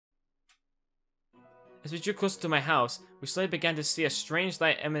As we drew closer to my house, we slowly began to see a strange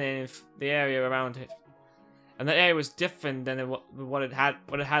light emanating from the area around it. And that area was different than what it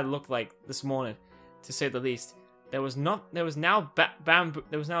had looked like this morning, to say the least. There was now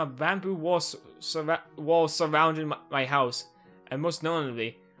a bamboo wall surrounding my house, and most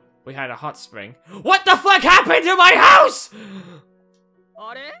notably, we had a hot spring. What the fuck happened to my house?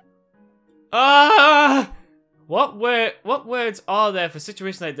 What words are there for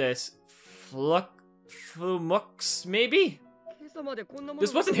situations like this? Flumux, maybe?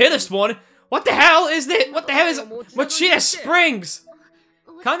 This wasn't here this morning. What the hell is this? What the hell is Mochida Springs?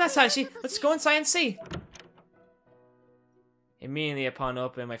 Come on, Satoshi. Let's go inside and see. Immediately upon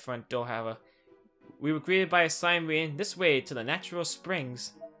opening my front door, however, we were greeted by a sign reading, "This way to the natural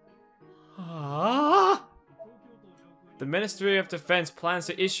springs." The Ministry of Defense plans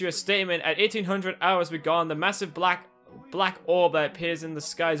to issue a statement at 1800 hours regarding the massive black orb that appears in the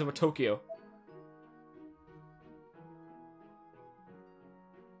skies over Tokyo.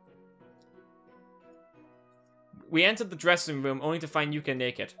 We entered the dressing room only to find Yuka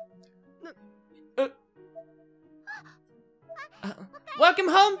naked. Welcome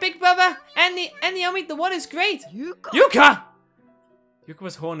home, big brother! And Naomi, the one is great! Yuka! Yuka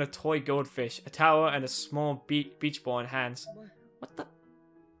was holding a toy goldfish, a towel, and a small beach ball in hands.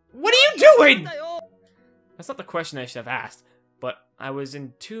 What are you doing? That's not the question I should have asked, but I was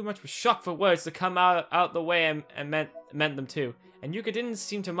in too much of a shock for words to come out the way I meant them to. And Yuka didn't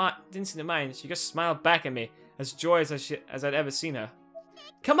seem to mind. She just smiled back at me, as joyous as I'd ever seen her.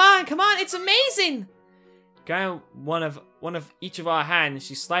 Come on, it's amazing! Grabbing one of each of our hands,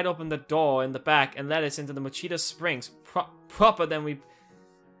 she slid open the door in the back and led us into the Mochida Springs, proper that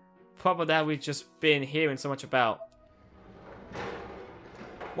we've just been hearing so much about.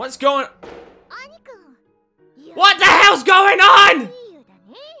 What's going? What the hell's going on?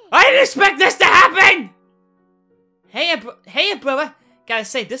 I didn't expect this to happen. Hey, brother. Gotta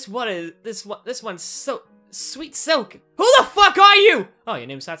say, this one's so sweet silk. Who the fuck are you? Oh, your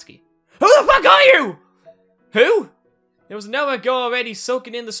name's Satsuki. Who the fuck are you? Who? There was another girl already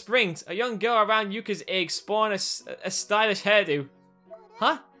soaking in the springs. A young girl around Yuka's age sporting a stylish hairdo.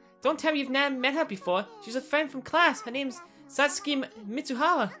 Huh? Don't tell me you've never met her before. She's a friend from class. Her name's Satsuki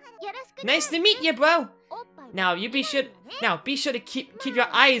Mitsuhara. Nice to meet you, bro. Now be sure to keep your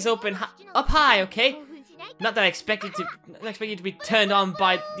eyes open up high, okay? Not that I expect you to be turned on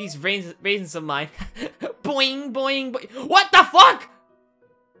by these raisins of mine. Boing, boing, boing. What the fuck?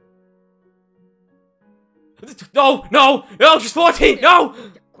 No, she's 14, no!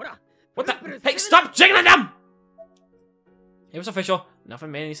 What the? Hey, stop jiggling them! It was official.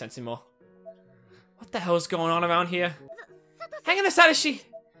 Nothing made any sense anymore. What the hell is going on around here? Hang on, Satoshi!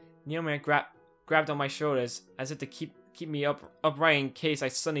 Naomi grabbed on my shoulders as if to keep me upright in case I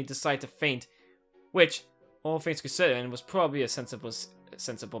suddenly decide to faint, which, all things considered, was probably a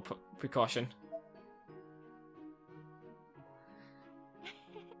sensible precaution.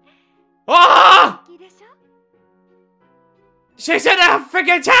 Ah! She's in a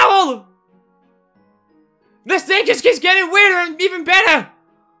freaking towel! This thing just keeps getting weirder and even better!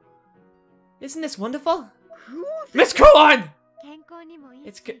 Isn't this wonderful? Miss Kuon!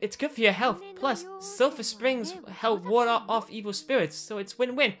 It's good for your health. Plus, sulfur springs help ward off evil spirits, so it's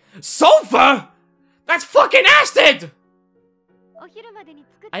win-win. Sulfur?! That's fucking acid!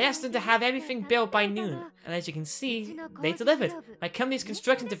 I asked them to have everything built by noon, and as you can see, they delivered. My company's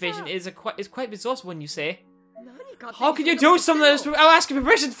construction division is quite resourceful, when you say. How can you do something like this without asking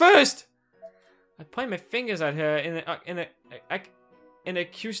permission first? I point my fingers at her in an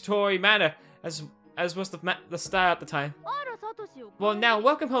accusatory manner, as was the style at the time. Well, now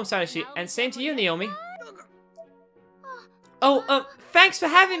welcome home, Satoshi, and same to you, Naomi. Oh, thanks for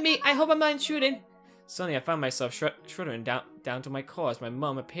having me. I hope I'm not intruding. Suddenly, I found myself shuddering down to my core as my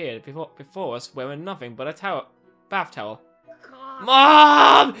mum appeared before us, wearing nothing but a bath towel.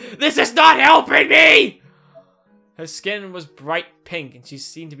 Mom, this is not helping me. Her skin was bright pink, and she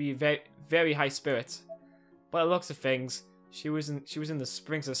seemed to be very, very high spirits. By the looks of things, she was in the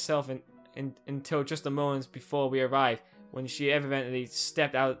springs herself until just a moment before we arrived, when she evidently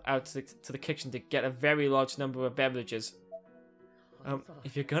stepped out to the kitchen to get a very large number of beverages.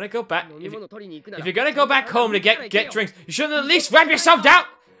 If you're gonna go back home to get drinks, you should at least wipe yourself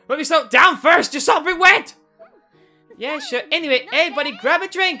down first. You're sopping wet. Yeah, sure. Anyway, everybody, grab a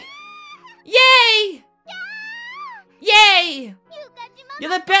drink. Yay! Yay! You're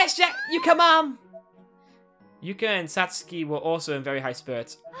the best, Yuka Mom! Yuka and Satsuki were also in very high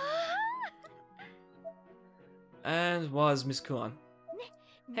spirits. And was Miss Kuon.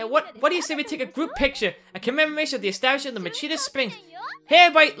 Hey, what do you say we take a group picture? A commemoration of the establishment of the Mochida Springs.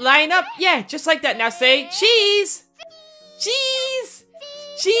 Hereby line up. Yeah, just like that. Now say cheese. Cheese.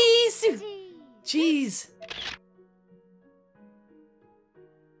 Cheese. Cheese.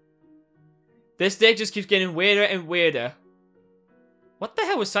 This day just keeps getting weirder and weirder. What the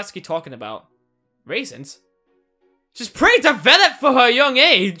hell was Satsuki talking about? Raisins? She's pretty developed for her young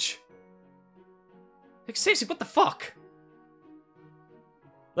age! Like, seriously, what the fuck?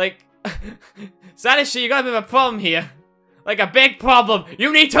 Like, Satoshi, you got a bit of a problem here. Like, a big problem!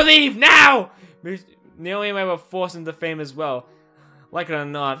 You need to leave now! Naomi and I were forced into fame as well. Like it or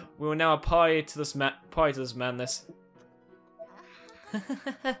not, we were now a party to this madness.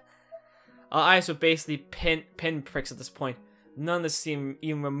 Our eyes were basically pin pricks at this point. None of this seemed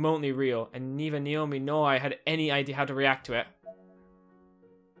even remotely real, and neither Naomi nor I had any idea how to react to it.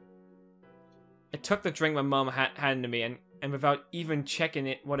 I took the drink my mom handed to me, and without even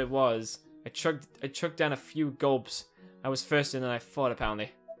checking what it was, I chugged down a few gulps. I was thirsty and I thought,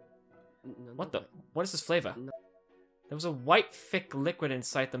 apparently. What is this flavor? There was a white, thick liquid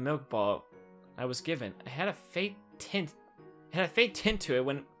inside the milk bottle I was given. It had a faint tint to it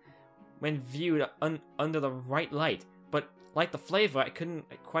when viewed under the right light, but like the flavor, I couldn't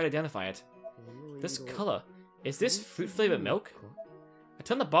quite identify it. This color, is this fruit-flavored milk? I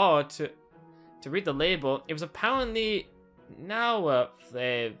turned the bottle to read the label. It was apparently now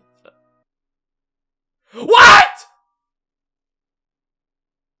flavor. What?!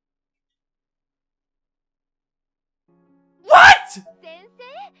 What?!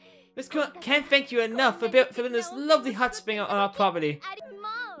 Miss Kuan, can't thank you enough for building this lovely hot spring on our property.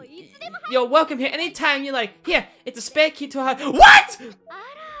 You're welcome here anytime you like. Here, it's a spare key to our house. What?!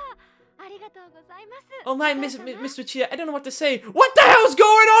 Oh my, Mr. Cheetah, I don't know what to say. What the hell's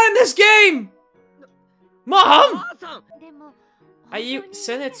going on in this game? Mom! Are you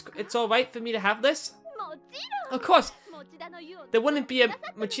saying it's alright for me to have this? Of course. There wouldn't be a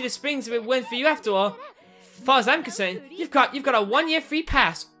Machida Springs if it weren't for you after all. As far as I'm concerned, you've got a 1-year free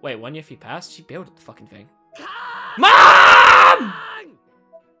pass. Wait, 1-year free pass? She built the fucking thing. Mom!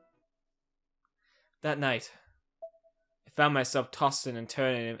 That night, I found myself tossing and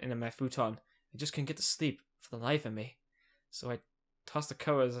turning in my futon. I just couldn't get to sleep for the life of me. So I tossed the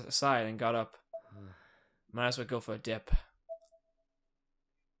covers aside and got up. Might as well go for a dip.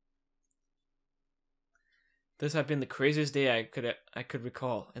 This had been the craziest day I could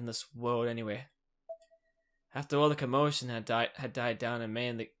recall in this world anyway. After all the commotion had died down and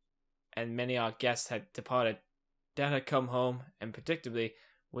many of our guests had departed, Dad had come home and predictably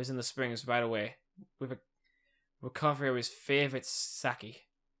was in the springs right away with a recovery of his favorite sake.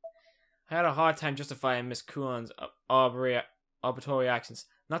 I had a hard time justifying Miss Kuon's arbitrary actions,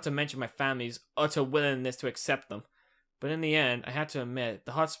 not to mention my family's utter willingness to accept them. But in the end, I had to admit,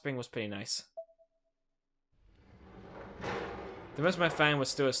 the hot spring was pretty nice. The rest of my family was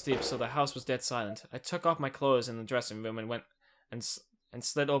still asleep, so the house was dead silent. I took off my clothes in the dressing room and went and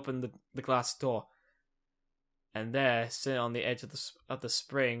slid open the glass door. And there, sitting on the edge of the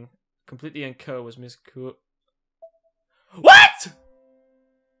spring, completely uncovered, was Miss Kuon. What?!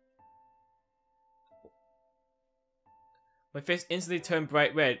 My face instantly turned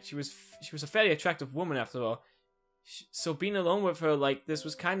bright red. She was a fairly attractive woman after all. So being alone with her like this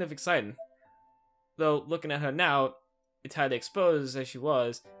was kind of exciting. Though looking at her now, entirely exposed as she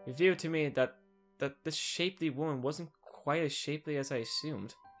was, revealed to me that this shapely woman wasn't quite as shapely as I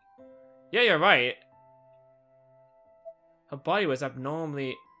assumed. Yeah, you're right. Her body was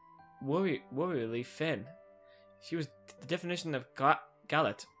abnormally, worryingly thin. She was the definition of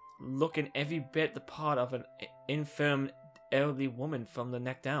gallant, looking every bit the part of an infirm elderly woman from the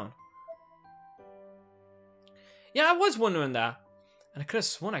neck down. Yeah, I was wondering that, and I could have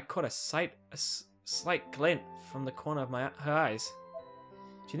sworn I caught a slight glint from the corner of her eyes.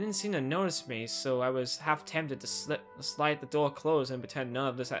 She didn't seem to notice me, so I was half tempted to slide the door closed and pretend none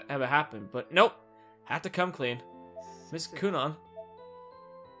of this had ever happened, but nope, had to come clean. Miss Kunon.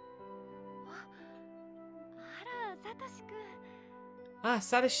 Ah,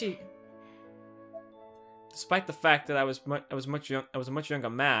 Satoshi. Despite the fact that I was a much younger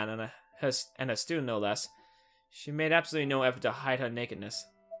man and a student no less, she made absolutely no effort to hide her nakedness.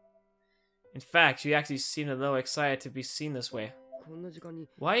 In fact, she actually seemed a little excited to be seen this way.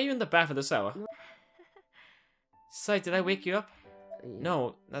 Why are you in the bath at this hour? Sai, did I wake you up?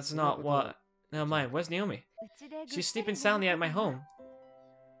 No, that's not what. Never mind. Where's Naomi? She's sleeping soundly at my home.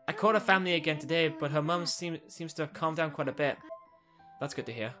 I called her family again today, but her mum seems to have calmed down quite a bit. That's good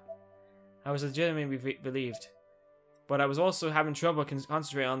to hear. I was legitimately relieved. But I was also having trouble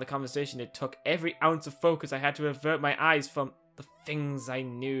concentrating on the conversation. It took every ounce of focus I had to avert my eyes from the things I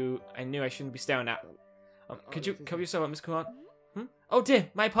knew I shouldn't be staring at. Could you cover yourself up, Miss Kuon? Hmm? Oh dear,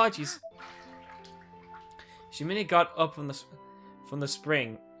 my apologies. She immediately got up from the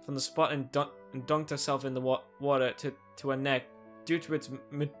spot and dunked herself in the water to her neck due to its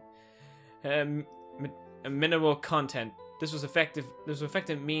mineral content. This was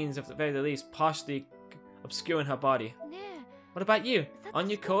effective means of the very least partially obscuring her body. What about you? On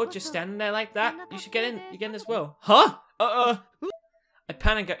your code, just standing there like that? You should get in. You get in as well. Huh? I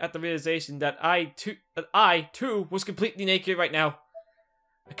panicked at the realization that I too was completely naked right now.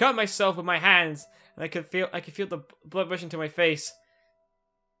 I covered myself with my hands, and I could feel the blood rushing to my face,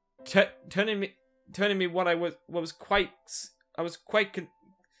 turning me what I was quite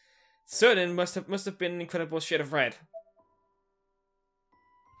certain must have been an incredible shade of red.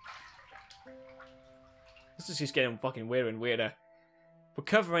 This is just getting fucking weirder and weirder.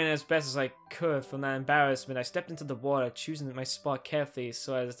 Recovering as best as I could from that embarrassment, I stepped into the water, choosing my spot carefully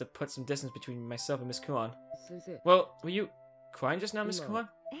so as to put some distance between myself and Miss Kuon. Well, were you crying just now, Miss Kuon?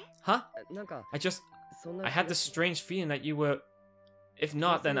 Huh? I had this strange feeling that you were... If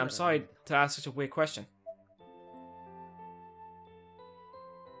not, then I'm sorry to ask such a weird question.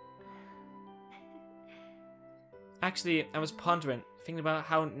 Actually, I was pondering, thinking about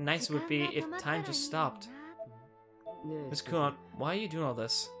how nice it would be if time just stopped. Miss Kuon, why are you doing all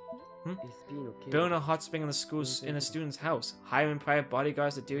this? Building a hot spring in a student's house, hiring private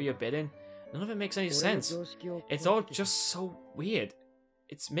bodyguards to do your bidding. None of it makes any sense. It's all just so weird.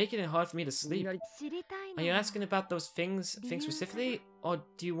 It's making it hard for me to sleep. Are you asking about those things specifically, or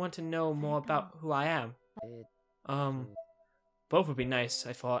do you want to know more about who I am? Both would be nice,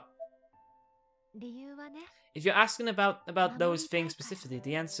 I thought. If you're asking about those things specifically,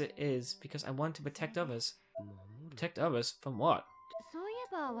 the answer is because I want to protect others. Protect others from what?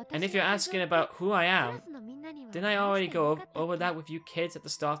 And if you're asking about who I am, didn't I already go over that with you kids at the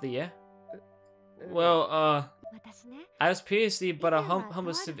start of the year? Well, I was previously but a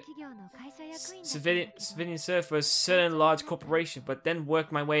humble civilian servant for a certain large corporation, but then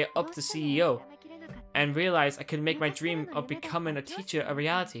worked my way up to CEO, and realized I could make my dream of becoming a teacher a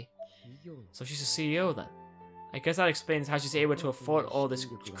reality. So she's a CEO then. I guess that explains how she's able to afford all this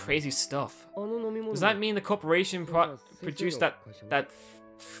crazy stuff. Does that mean the corporation produced that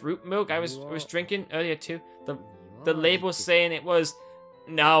fruit milk I was drinking earlier too? The label saying it was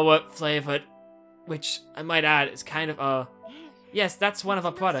Nawa flavored, which I might add is kind of yes, that's one of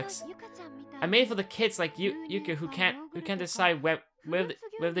our products. I made for the kids like Yuka who can't decide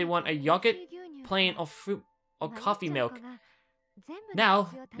whether they want a yogurt, plain, or fruit or coffee milk.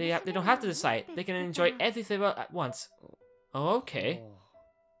 Now, they don't have to decide. They can enjoy everything at once. Oh, okay.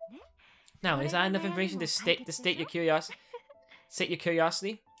 Now, is that enough information to state your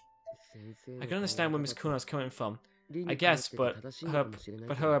curiosity? I can understand where Miss Kuno's coming from, I guess, but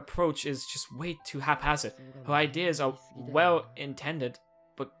her approach is just way too haphazard. Her ideas are well intended,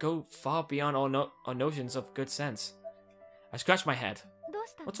 but go far beyond all notions of good sense. I scratched my head.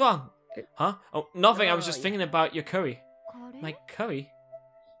 What's wrong? Huh? Oh, nothing. I was just thinking about your curry. My curry?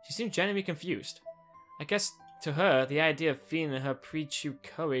 She seemed genuinely confused. I guess to her, the idea of feeding her pre-chewed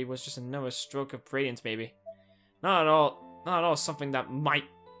curry was just another stroke of brilliance, maybe. Not at all something that might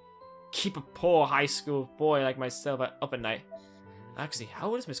keep a poor high school boy like myself up at night. Actually, how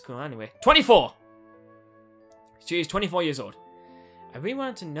old is Miss Kuno anyway? 24! She is 24 years old. I really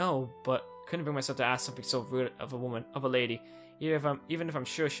wanted to know, but couldn't bring myself to ask something so rude of a lady, even if I'm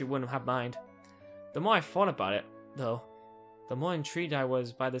sure she wouldn't have mind. The more I thought about it, though, the more intrigued I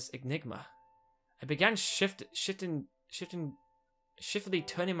was by this enigma. I began shiftily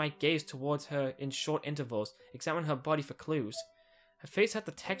turning my gaze towards her in short intervals, examining her body for clues. Her face had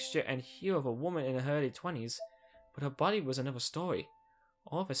the texture and hue of a woman in her early 20s, but her body was another story.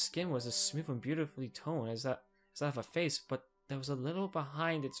 All of her skin was as smooth and beautifully toned as that of her face, but there was a little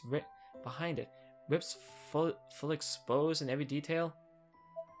behind it, ribs full exposed in every detail.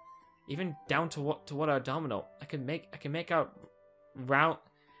 Even down to what her abdominal. I can make out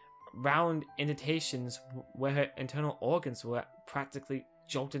round indentations where her internal organs were practically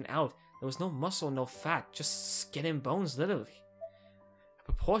jolting out. There was no muscle, no fat, just skin and bones, literally. Her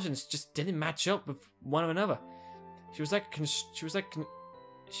proportions just didn't match up with one another. She was like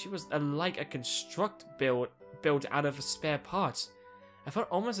a construct built out of spare parts. I felt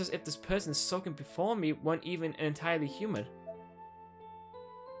almost as if this person spoken before me weren't even entirely human.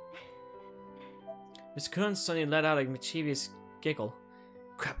 Miss Kuhn suddenly let out a mischievous giggle.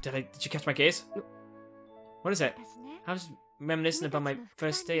 Crap, did you catch my gaze? What is it? I was reminiscing about my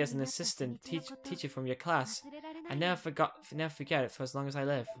first day as an assistant teacher from your class. I never forget it for as long as I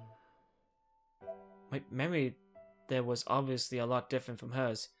live. My memory there was obviously a lot different from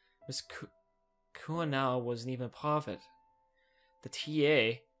hers. Miss Kuhn now wasn't even part of it. The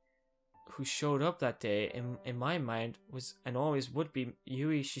TA who showed up that day, in my mind, was and always would be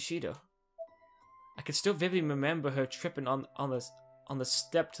Yui Shishido. I can still vividly remember her tripping on the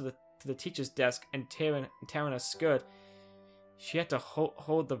step to the teacher's desk and tearing her skirt. She had to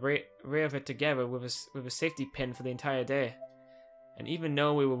hold the rear of it together with a safety pin for the entire day. And even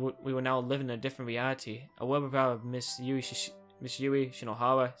though we were now living in a different reality, a world without Miss Yui,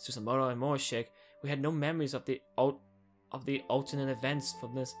 Shinohara, Susamoto, and Morishige, we had no memories of the alternate events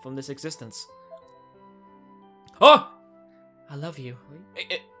from this existence. Oh! I love you.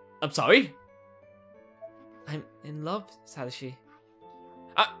 I'm sorry? I'm in love, Satoshi.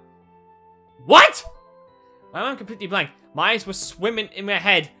 What? I'm completely blank. My eyes were swimming in my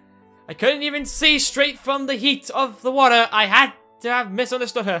head. I couldn't even see straight from the heat of the water. I had to have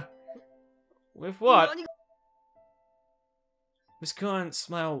misunderstood her. With what? Miss Kuon's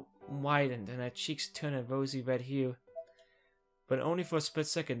smile widened and her cheeks turned a rosy red hue. But only for a split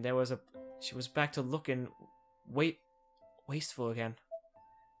second, she was back to looking wasteful again.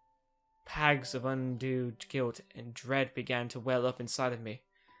 Pags of undue guilt and dread began to well up inside of me.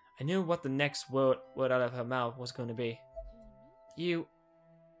 I knew what the next word out of her mouth was going to be. You...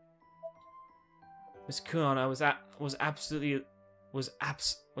 Miss Kuon, was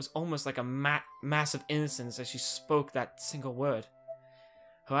almost like a massive innocence as she spoke that single word.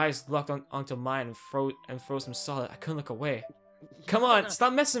 Her eyes locked onto mine and froze them solid. I couldn't look away. Come on,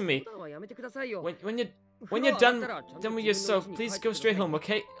 stop messing with me. When you're done with yourself, please go straight home,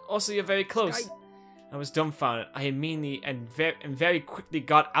 okay? Also, you're very close. I was dumbfounded. I immediately and very quickly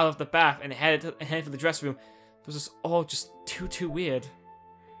got out of the bath and headed for the dressing room. This was all just too weird.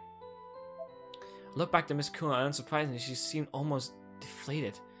 I looked back to Miss Kuon, and unsurprisingly, she seemed almost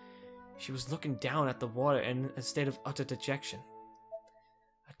deflated. She was looking down at the water in a state of utter dejection.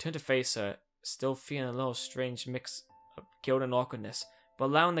 I turned to face her, still feeling a little strange mix of guilt and awkwardness, but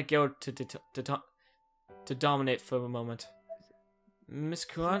allowing the guilt to dominate for a moment. Miss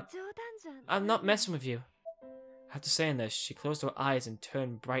Kuon, I'm not messing with you. After saying this, she closed her eyes and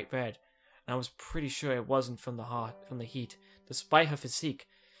turned bright red, and I was pretty sure it wasn't from the heat. Despite her physique,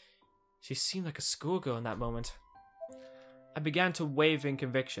 she seemed like a schoolgirl in that moment. I began to waver in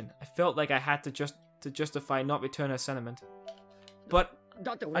conviction. I felt like I had to justify not return her sentiment. But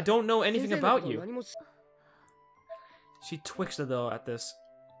I don't know anything about you. She twitched a little at this.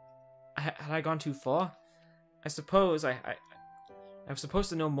 Had I gone too far? I suppose I was supposed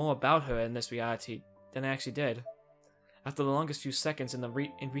to know more about her in this reality than I actually did. After the longest few seconds in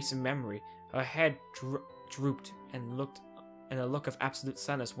recent memory, her head drooped and a look of absolute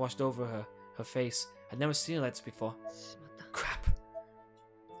sadness washed over her face. I'd never seen her like this before. Crap.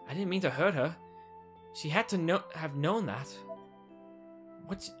 I didn't mean to hurt her. She had to have known that.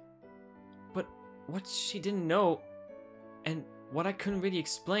 But what she didn't know, and what I couldn't really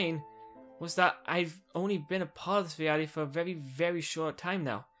explain, was that I've only been a part of this reality for a very, very short time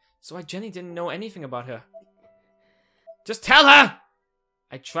now. So I genuinely didn't know anything about her. Just tell her!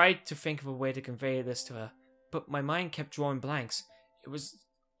 I tried to think of a way to convey this to her, but my mind kept drawing blanks. It was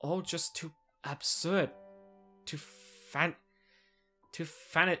all just too absurd, too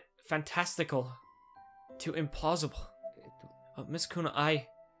fantastical, too implausible. Miss Kuna,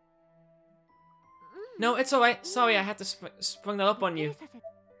 No, it's alright. Sorry, I had to sprung that up on you.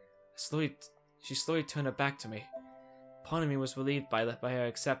 She slowly turned her back to me. Part of me was relieved by her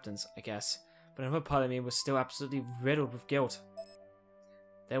acceptance, I guess, but another part of me was still absolutely riddled with guilt.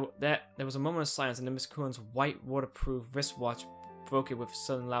 There was a moment of silence, and then Miss Kuon's white waterproof wristwatch broke it with a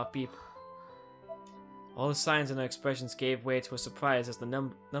sudden loud beep. All the signs and her expressions gave way to a surprise as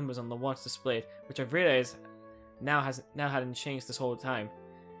the numbers on the watch displayed, which I've realized now hadn't changed this whole time,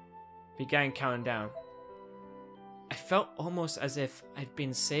 began counting down. I felt almost as if I'd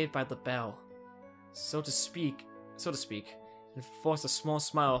been saved by the bell, so to speak, and forced a small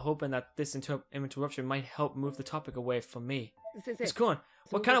smile, hoping that this interruption might help move the topic away from me. Miss Kuon,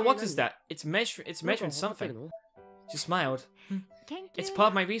 what kind of watch is that? It's measuring something. She smiled. It's part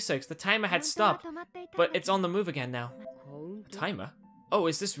of my research. The timer had stopped, but it's on the move again now. A timer? Oh,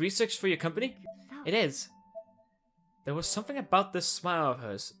 is this research for your company? It is. There was something about this smile of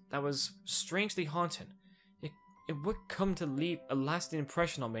hers that was strangely haunting. It would come to leave a lasting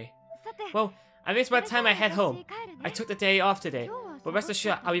impression on me. Well, I think it's about time I head home. I took the day off today, but rest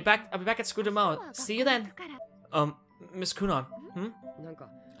assured, I'll be back at school tomorrow. See you then. Miss Kunon,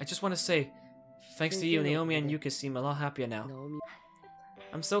 I just want to say, thanks to you, Naomi and Yuka seem a lot happier now.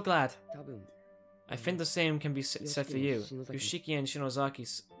 I'm so glad. I think the same can be said for you, Yoshiki and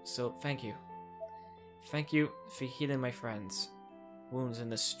Shinozaki, so thank you. Thank you for healing my friends' wounds in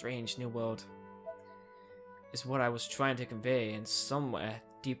this strange new world. is what I was trying to convey, and somewhere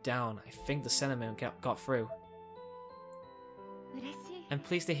deep down, I think the sentiment got through. I'm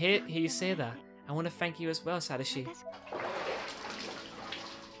pleased to hear you say that. I want to thank you as well, Satoshi.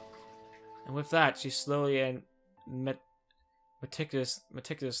 And with that, she slowly and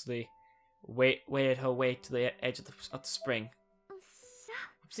meticulously waded her way to the edge of the spring.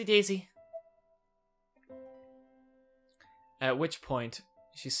 Oopsie daisy. At which point,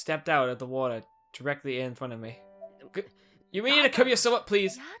 she stepped out of the water directly in front of me. You need to cover yourself up,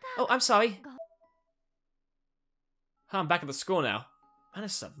 please. Oh, I'm sorry. Huh, I'm back at the school now. Man,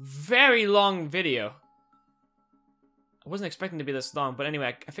 this is a very long video. I wasn't expecting it to be this long, but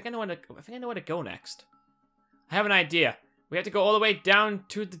anyway, I think I know where to go next. I have an idea. We have to go all the way down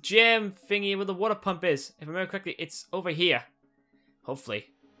to the gym thingy where the water pump is. If I remember correctly, it's over here. Hopefully.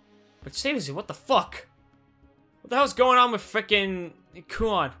 But seriously, what the fuck? What the hell's going on with frickin'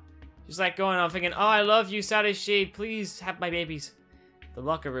 Kuon? She's like going on thinking, oh, I love you, Satoshi. Please have my babies. The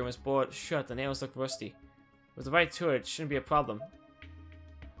locker room is boarded shut. The nails look rusty. With the right tour, it shouldn't be a problem.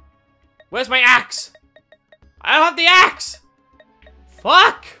 Where's my axe? I don't have the axe!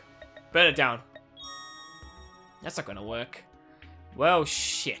 Fuck! Burn it down. That's not gonna work. Well,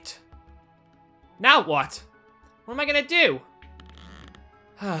 shit. Now what? What am I gonna do?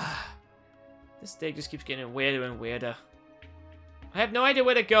 This day just keeps getting weirder and weirder. I have no idea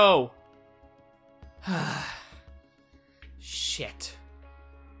where to go. Shit.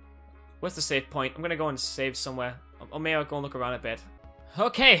 Where's the save point? I'm gonna go and save somewhere. Or maybe I'll go and look around a bit.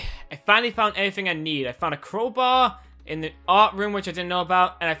 Okay, I finally found everything I need. I found a crowbar in the art room, which I didn't know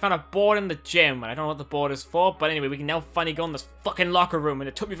about, and I found a board in the gym, and I don't know what the board is for, but anyway, we can now finally go in this fucking locker room, and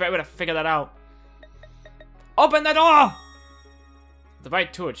it took me forever to figure that out. Open the door! The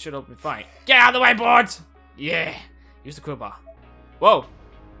right to it should open fine. Get out of the way, boards! Yeah, use the crowbar. Whoa.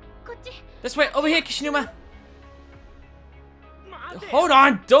 This way, over here, Kishinuma. Hold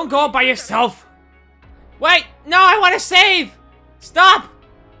on, don't go by yourself. Wait, no, I want to save! Stop!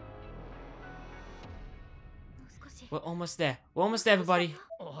 We're almost there. We're almost there, everybody.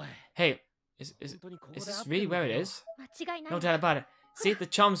 Hey, is this really where it is? No doubt about it. See, the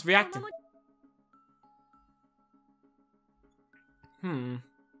charm's reacting. I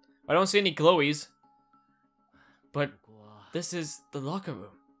don't see any glowies. But this is the locker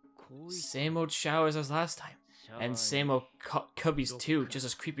room. Same old showers as last time. And same old cubbies too, just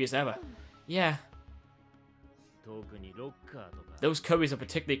as creepy as ever. Yeah. Those cubbies are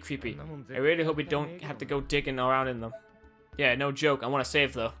particularly creepy. I really hope we don't have to go digging around in them. Yeah, no joke. I want to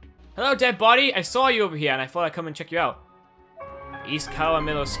save though. Hello, dead body. I saw you over here and I thought I'd come and check you out. East Kawa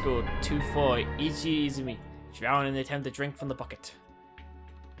Middle School, 2-4, Ichi Izumi. Drowned in the attempt to drink from the bucket.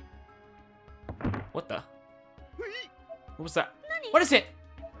 What the? What was that? What is it?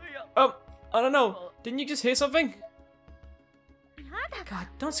 I don't know. Didn't you just hear something? God,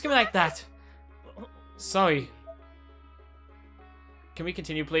 don't scare me like that. Sorry. Can we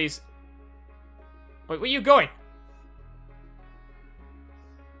continue, please? Wait, where are you going?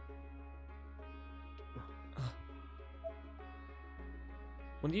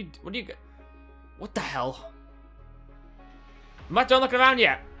 What do you what the hell? I'm not done looking around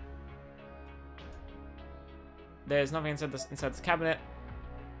yet. There's nothing inside this cabinet.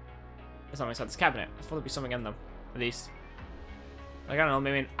 There's nothing inside this cabinet. I thought there'd be something in them, at least. Like, I don't know,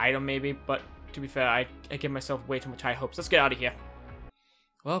 maybe an item, maybe, but to be fair, I give myself way too much high hopes. Let's get out of here.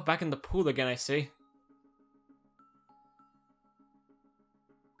 Well, back in the pool again, I see.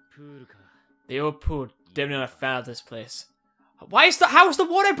 The old pool. Definitely not a fan of this place. Why is how is the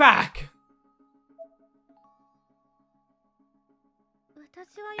water back?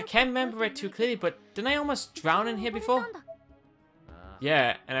 I can't remember it too clearly, but didn't I almost drown in here before?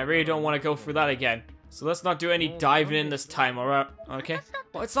 Yeah, and I really don't want to go through that again. So let's not do any diving in this time, alright? Okay?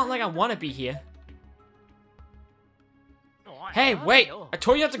 Well, it's not like I want to be here. Hey, wait! I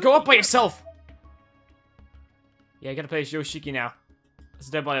told you not to go up by yourself! Yeah, I gotta play as Yoshiki now. There's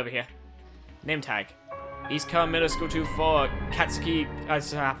a dead body over here. Name tag. East Kawa Middle School 2-4, Katsuki,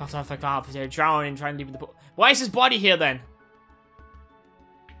 drowning, trying to leave in the pool. Why is his body here then?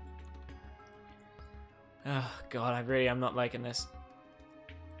 Oh god, I'm not liking this.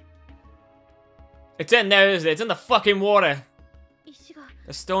 It's in there, isn't it? It's in the fucking water.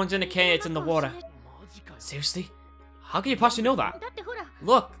 The stones indicate it's in the water. Seriously? How can you possibly know that?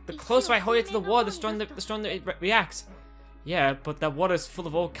 Look, the closer I hold it to the water, the stronger it reacts. Yeah, but that water is full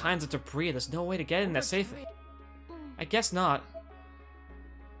of all kinds of debris. There's no way to get in there safely. I guess not.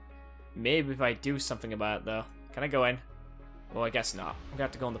 Maybe if I do something about it, though. Can I go in? Well, I guess not. I'm gonna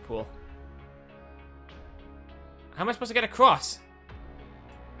have to go in the pool. How am I supposed to get across?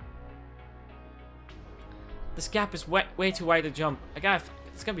 This gap is way too wide to jump.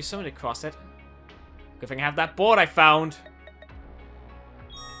 There's gotta be something to cross it. Good thing I have that board I found.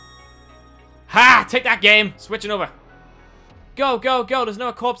 Ha! Take that, game! Switching over. Go, go, go! There's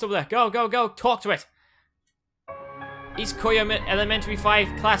no corpse over there. Go, go, go! Talk to it. East Korea Elementary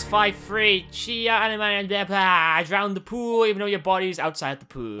 5, Class 5-3. Chia anime drown the pool even though your body's outside the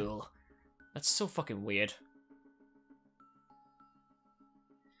pool. That's so fucking weird.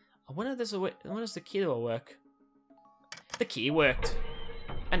 I wonder if there's a way. I wonder if the key will work. The key worked.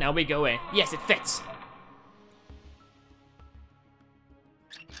 And now we go in. Yes, it fits.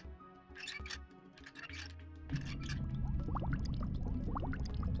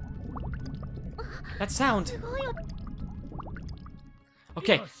 That sound.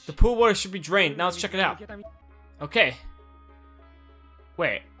 Okay, the pool water should be drained. Now let's check it out. Okay.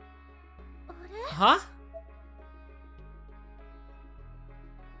 Wait. Huh?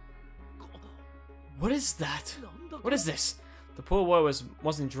 What is that? What is this? The pool water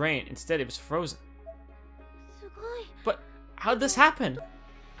wasn't drained. Instead, it was frozen. But how'd this happen?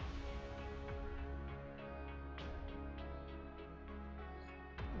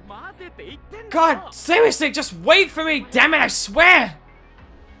 God, seriously, just wait for me! Damn it, I swear!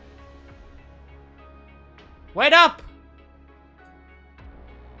 Wait up!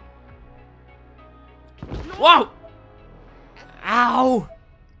 Whoa! Ow!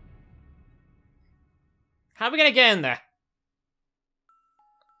 How are we gonna get in there?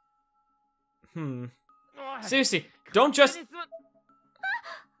 Seriously, don't just...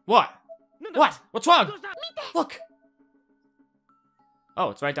 What? What? What's wrong? Look! Oh,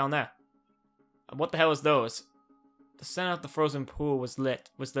 it's right down there. What the hell is those? The center of the frozen pool was lit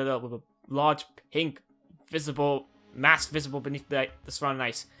up with a large pink mass visible beneath the surrounding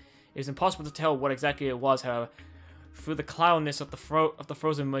ice. It was impossible to tell what exactly it was, however, through the cloudiness of the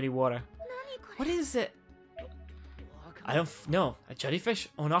frozen muddy water. What is it? I don't know. A jellyfish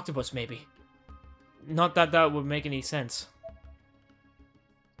or an octopus, maybe. Not that that would make any sense.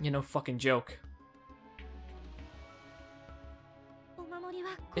 You know, fucking joke.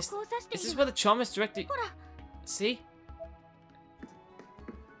 Is this where the charm is directed? See?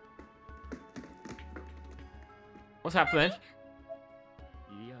 What's happening?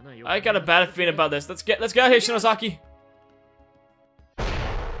 I got a bad feeling about this. Let's get out of here, Shinozaki.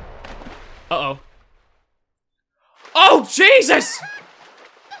 Uh-oh. Oh, Jesus!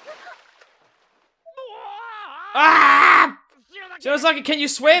 Ah! Shinozaki, can you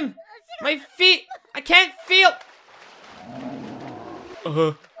swim? My feet! I can't feel...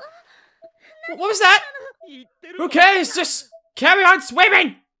 What was that? Who cares? Just carry on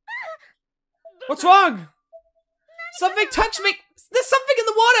swimming! What's wrong? Something touched me! There's something in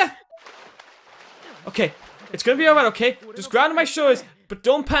the water! Okay, it's gonna be alright, okay? Just ground on my shoulders, but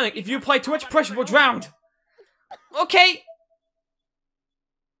don't panic. If you apply too much pressure, we'll drown. Okay!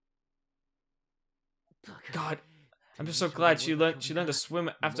 God, I'm just so glad she learned to swim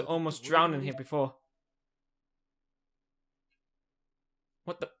after almost drowning here before.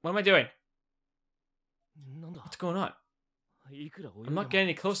 What am I doing? What's going on? I'm not getting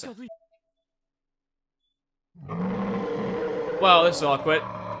any closer. Well, this is awkward.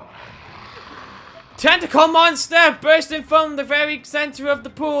 Tentacle monster bursting from the very center of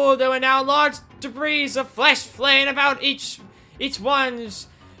the pool. There were now large debris of flesh flaying about, each one's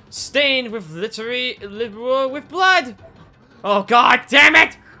stained with with blood. Oh god damn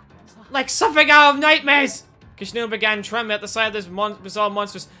it! Like something out of nightmares. Kishinuma began trembling at the sight of this bizarre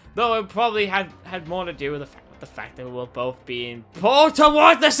monsters, though it probably had more to do with the fact that we were both being pulled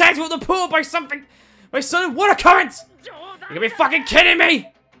towards the center of the pool by sudden water currents! You gotta be fucking kidding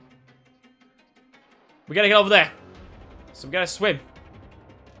me! We gotta get over there. So we gotta swim.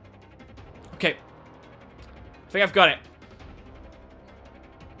 Okay. I think I've got it.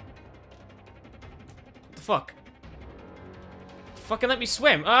 What the fuck? Fucking let me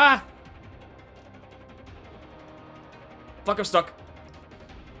swim. Ah! Fuck, I'm stuck.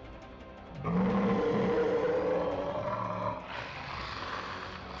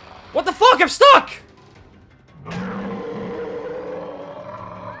 What the fuck? I'm stuck!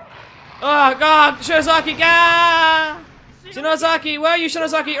 Oh god, Shinozaki, ah! Shinozaki, where are you,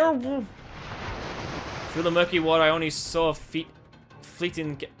 Shinozaki? Through the murky water, I only saw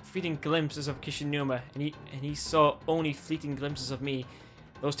fleeting glimpses of Kishinuma, and he saw only fleeting glimpses of me.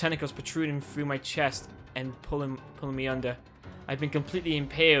 Those tentacles protruding through my chest and pulling me under. I've been completely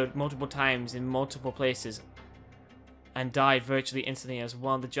impaled multiple times in multiple places, and died virtually instantly as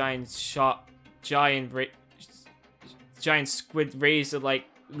one of the giant squid razor-like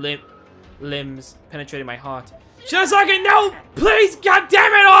limbs penetrated my heart. Shinozaki, no! Please, god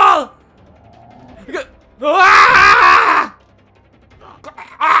damn it all! Ah!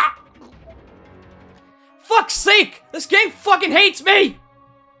 Ah! Fuck's sake! This game fucking hates me!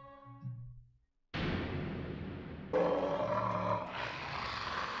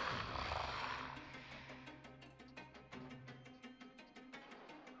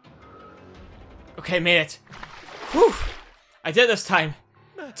 Okay, made it. Whew! I did it this time.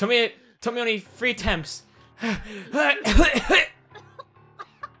 Took me only 3 attempts. Oh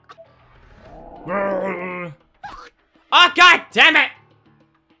god damn it!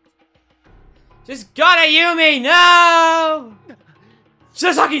 Just gotta Yumi, no!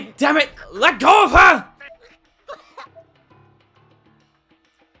 Shisaki, damn it! Let go of her!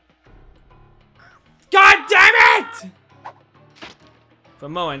 God damn it! For a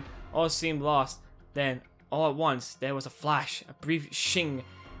moment, all seemed lost. Then, all at once, there was a flash, a brief shing,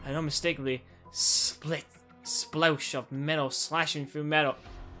 an unmistakably splouch of metal slashing through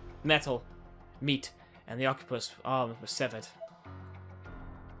meat, and the octopus arms were severed.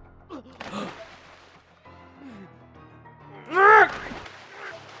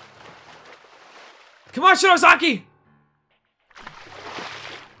 Come on, Shinosaki!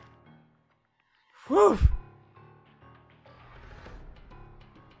 Whew!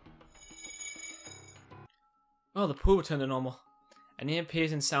 Oh, the pool returned to normal. An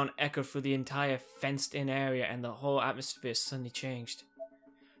ear-piercing sound echoed through the entire fenced-in area, and the whole atmosphere suddenly changed.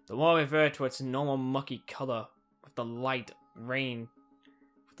 The water reverted to its normal mucky color, with the light rain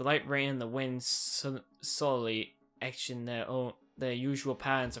and the wind slowly etching their usual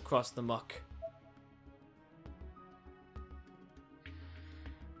patterns across the muck.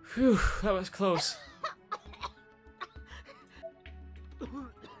 Phew, that was close.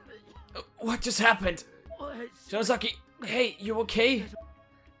 What just happened? Shinosaki, hey, you okay?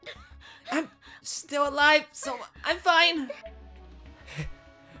 I'm still alive, so I'm fine.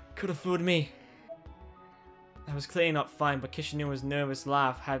 Could have fooled me. I was clearly not fine, but Kishinuma's nervous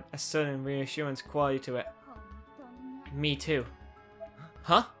laugh had a certain reassurance quality to it. Me too.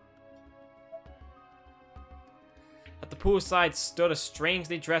 Huh? At the poolside stood a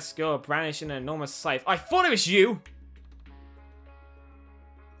strangely dressed girl brandishing an enormous scythe. I thought it was you!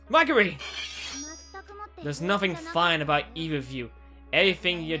 Marguerite! There's nothing fine about either of you.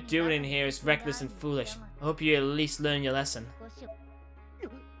 Everything you're doing in here is reckless and foolish. I hope you at least learn your lesson.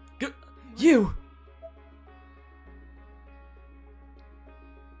 You!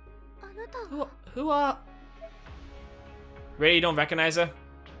 Who are... Really, you don't recognize her?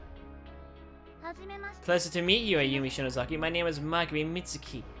 Pleasure to meet you, Ayumi Shinosaki. My name is Marguerite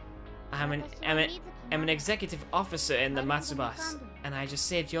Mitsuki. I'm an executive officer in the Matsubas, and I just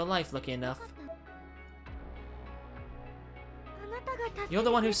saved your life, lucky enough. You're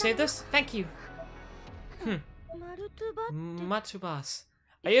the one who saved us? Thank you. Matsubas.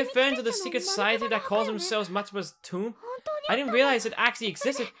 Are you referring to the secret society that calls themselves Matsuba's Tomb? I didn't realize it actually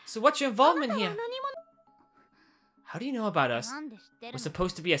existed, so what's your involvement here? How do you know about us? We're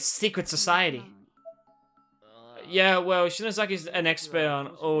supposed to be a secret society. Yeah, well, Shinozaki's an expert on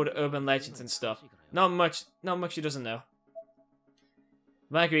old urban legends and stuff. Not much she doesn't know.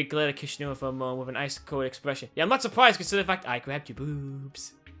 Marguerite glared at Kishinuma for a moment with an ice-cold expression. Yeah, I'm not surprised considering the fact I grabbed your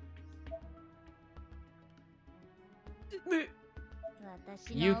boobs.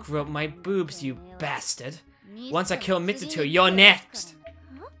 You grabbed my boobs, you bastard. Once I kill Mitsuto, you're next.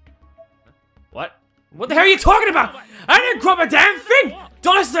 What? What the hell are you talking about? I didn't grab a damn thing!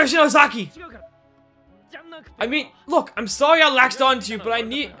 Don't listen to Shinosaki! I mean, look, I'm sorry I latched onto you, but I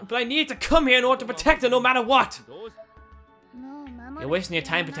needed to come here in order to protect her no matter what. You're wasting your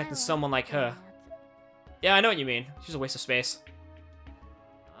time protecting someone like her. Yeah, I know what you mean. She's a waste of space.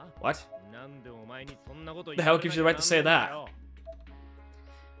 What? The hell gives you the right to say that?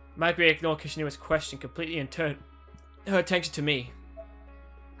 Marguerite ignored Kishinuma's question completely and turned her attention to me.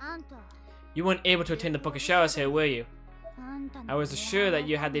 You weren't able to attend the Book of Showers here, were you? I was assured that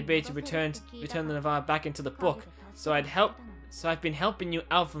you had the ability to return the Nirvana back into the book, so I've been helping you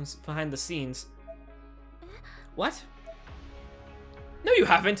out from behind the scenes. What? No, you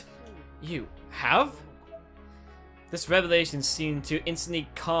haven't! You have? This revelation seemed to instantly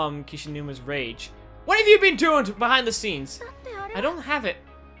calm Kishinuma's rage. What have you been doing behind the scenes? I don't have it.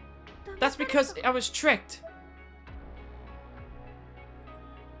 That's because I was tricked.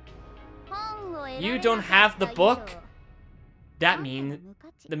 You don't have the book? That means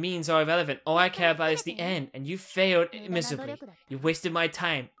the means are irrelevant. All I care about is the end, and you failed miserably. You wasted my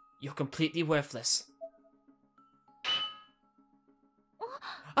time. You're completely worthless.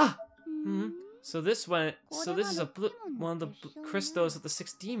 Ah! So this is one of the crystals of the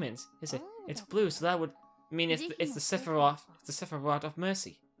 6 demons, is it? It's blue, so that would mean it's the Sephiroth of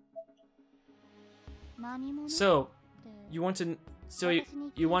mercy. So, you want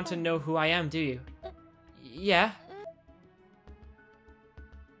to know who I am, do you? Yeah.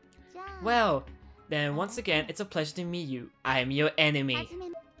 Well, then once again, it's a pleasure to meet you. I am your enemy.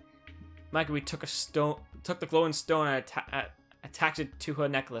 Marguerite took the glowing stone and attached it to her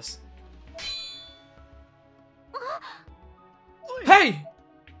necklace. Hey!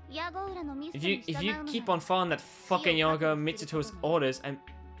 If you keep on following that fucking Yoga Mitsuto's orders and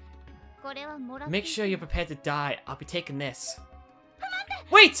make sure you're prepared to die, I'll be taking this.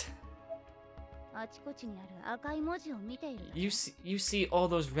 Wait! You see all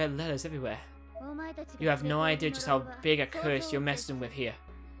those red letters everywhere. You have no idea just how big a curse you're messing with here.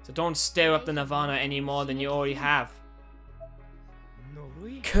 So don't stir up the Nirvana any more than you already have.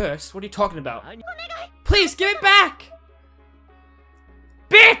 Curse? What are you talking about? Please, give it back!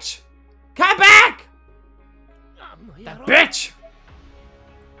 Bitch! Come back! That bitch!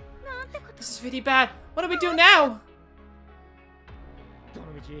 This is really bad. What do we do now?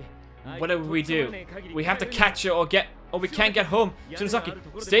 Whatever we do, we have to catch her or we can't get home. Shinozaki,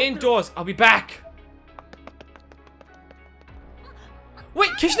 stay indoors. I'll be back. Wait,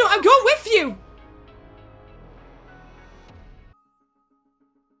 Kishino, I'm going with you!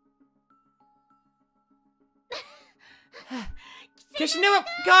 Kishino,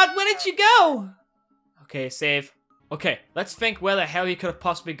 God, where did you go? Okay, save. Okay, let's think where the hell he could have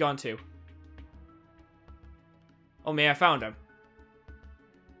possibly gone to. Oh man, I found him.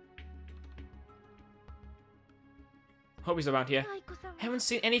 Hope he's around here. Haven't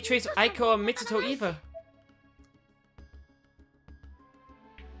seen any trace of Aiko or Mitsuto either.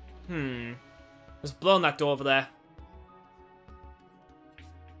 Let's blow on that door over there.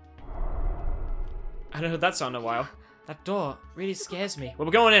 I haven't heard that sound in a while. That door really scares me. Well,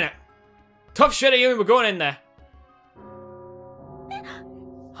 we're going in it. Tough shit at you, and we're going in there.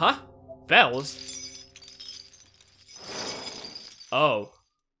 Huh? Bells? Oh.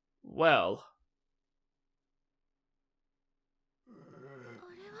 Well.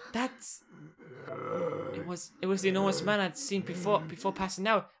 That's... It was the enormous man I'd seen before passing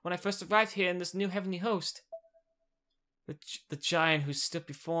out when I first arrived here in this new heavenly host. The giant who stood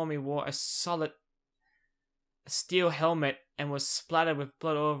before me wore a steel helmet and was splattered with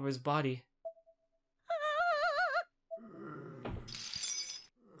blood all over his body.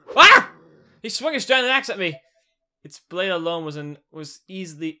 Ah! He swung his giant axe at me. Its blade alone was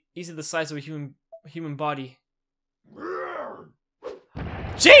easily the size of a human body.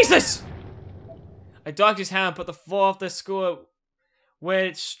 Jesus! I dodged his hand, but the fall of the score where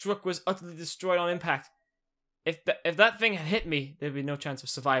it struck was utterly destroyed on impact. If that thing had hit me, there'd be no chance of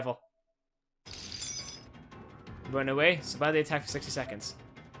survival. Run away, survive the attack for 60 seconds.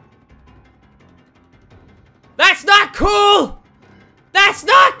 That's not cool! That's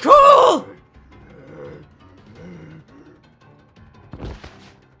not cool!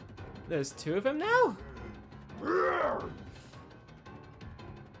 There's two of them now?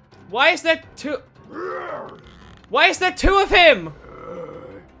 Why is there two? Why is there two of him?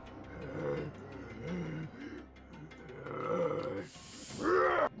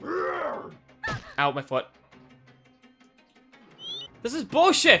 Ow, my foot. This is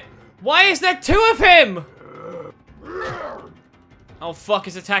bullshit! Why is there two of him? Oh fuck,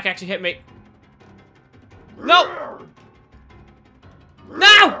 his attack actually hit me. No!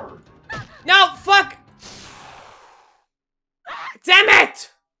 No! No, fuck! Damn it!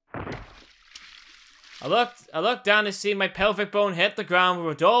 I looked down to see my pelvic bone hit the ground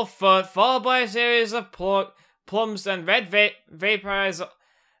with a dull thud, followed by a series of plums and red vapor as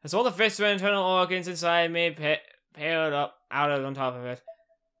all the visceral internal organs inside me paled up out on top of it.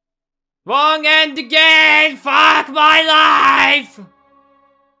 Wrong end again! Fuck my life!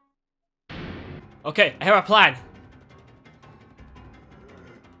 Okay, I have a plan.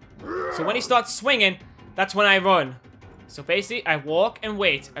 So when he starts swinging, that's when I run. So basically, I walk and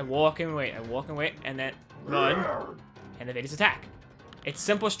wait. I walk and wait. I walk and wait, and then run, and evade his attack. It's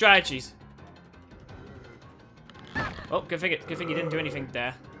simple strategies. Oh, good thing you didn't do anything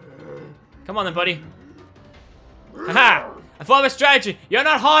there. Come on then, buddy. Haha! I thought of a strategy. You're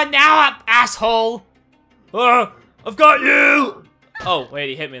not hard now, asshole. I've got you. Oh wait,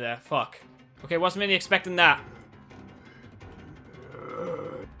 he hit me there. Fuck. Okay, wasn't really expecting that.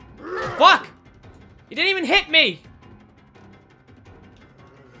 Fuck! He didn't even hit me.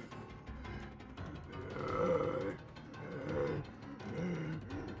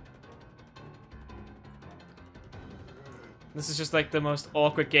 This is just like the most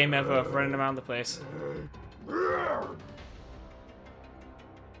awkward game ever of running around the place. I'm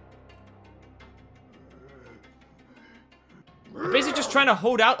basically just trying to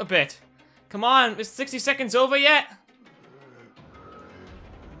hold out a bit. Come on, is 60 seconds over yet?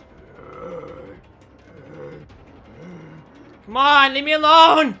 Come on, leave me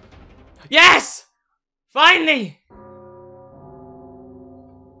alone! Yes! Finally!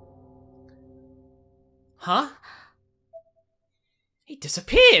 Huh? He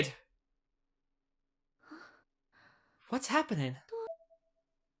disappeared! What's happening?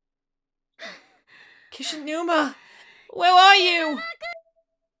 Kishinuma! Where are you?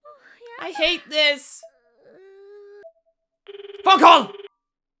 I hate this! Phone call!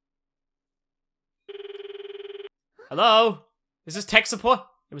 Hello? Is this tech support?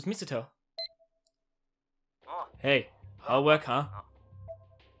 It was Mitsuto. Hey, hard work, huh?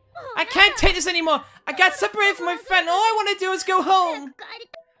 I can't take this anymore! I got separated from my friend, all I want to do is go home!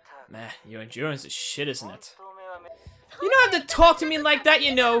 Man, your endurance is shit, isn't it? You don't have to talk to me like that,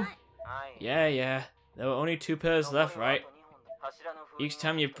 you know! Yeah. There were only 2 pillars left, right? Each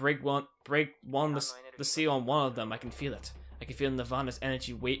time you break one the seal on one of them, I can feel it. I can feel Nirvana's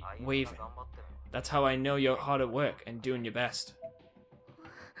energy waving. That's how I know you're hard at work and doing your best.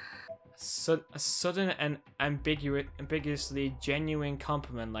 A sudden and ambiguously genuine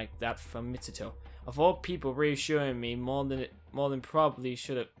compliment like that from Mitsuto, of all people, reassuring me more than probably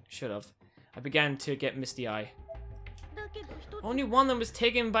should have. I began to get misty-eyed. Only one of them was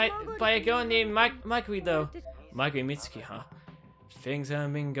taken by a girl named Makui though. Makui Mitsuki, huh? Things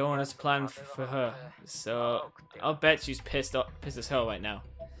haven't been going as planned for her, so I'll bet she's pissed as hell right now.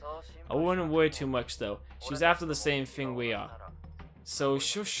 I wouldn't worry too much though. She's after the same thing we are. So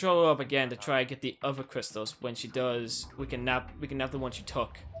she'll show up again to try and get the other crystals. When she does, we can nab the one she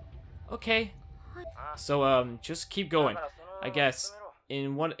took. Okay. So just keep going. I guess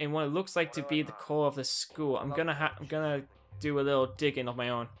in what it looks like to be the core of the school, I'm gonna do a little digging of my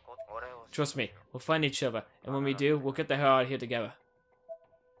own. Trust me, we'll find each other, and when we do, we'll get the hell out of here together.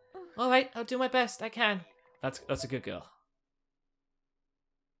 All right, I'll do my best. I can. That's a good girl.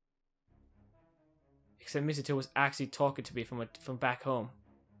 Except Mitsuto was actually talking to me from back home.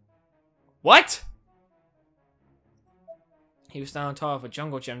 What? He was standing on top of a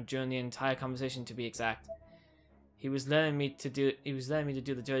jungle gym during the entire conversation, to be exact. He was letting me to do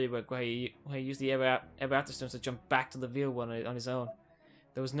the dirty work where he used the ever after stones to jump back to the real world on his own.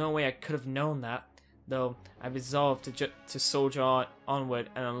 There was no way I could have known that, though. I resolved to soldier onward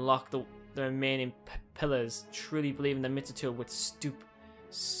and unlock the remaining pillars, truly believing that Mitsuto would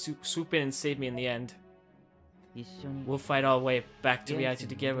swoop in and save me in the end. We'll fight our way back to reality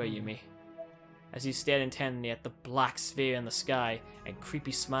together, Yumi. As he stared intently at the black sphere in the sky, a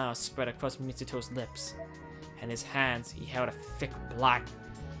creepy smile spread across Mitsuto's lips. In his hands, he held a thick, black,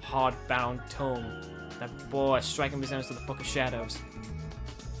 hard-bound tome that bore a striking resemblance to the Book of Shadows.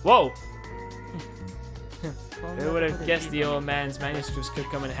 Whoa! Who would have guessed the old man's manuscripts could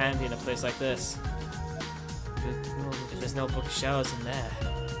come in handy in a place like this? If there's no Book of Shadows in there,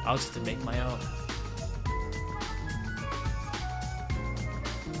 I'll just have to make my own.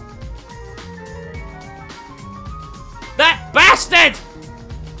 That bastard!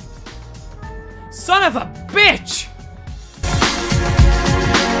 Son of a bitch!